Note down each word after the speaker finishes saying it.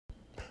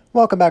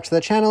Welcome back to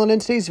the channel, and in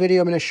today's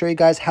video I'm going to show you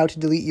guys how to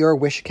delete your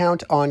Wish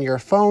account on your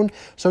phone.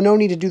 So no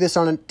need to do this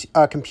on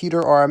a computer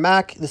or a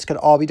Mac. This could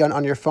all be done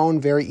on your phone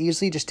very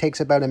easily. Just takes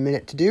about a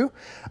minute to do.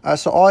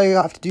 So all you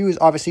have to do is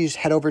obviously just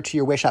head over to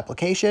your Wish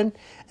application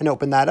and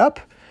open that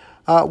up.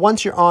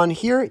 Once you're on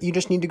here, you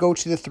just need to go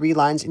to the three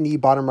lines in the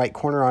bottom right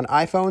corner on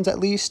iPhones at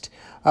least.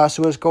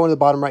 So let's go to the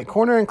bottom right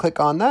corner and click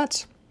on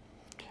that.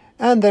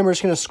 And then we're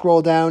just going to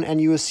scroll down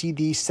and you will see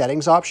the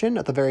settings option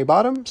at the very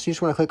bottom. So you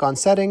just want to click on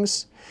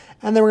settings.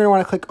 And then we're going to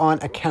want to click on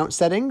account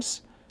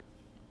settings.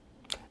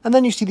 And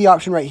then you see the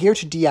option right here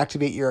to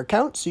deactivate your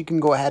account. So you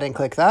can go ahead and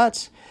click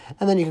that.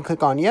 And then you can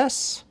click on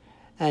yes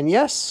and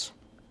yes.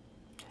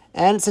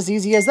 And it's as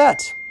easy as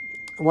that.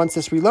 Once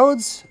this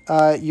reloads,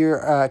 your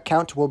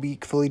account will be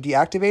fully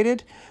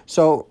deactivated.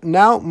 So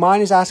now mine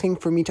is asking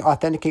for me to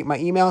authenticate my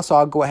email, so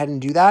I'll go ahead and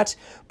do that.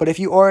 But if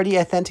you already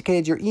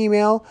authenticated your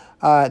email,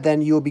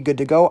 then you'll be good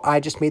to go.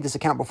 I just made this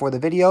account before the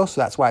video, so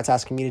that's why it's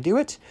asking me to do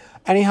it.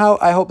 Anyhow,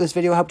 I hope this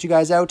video helped you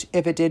guys out.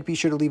 If it did, be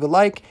sure to leave a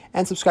like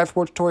and subscribe for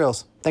more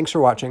tutorials. Thanks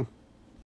for watching.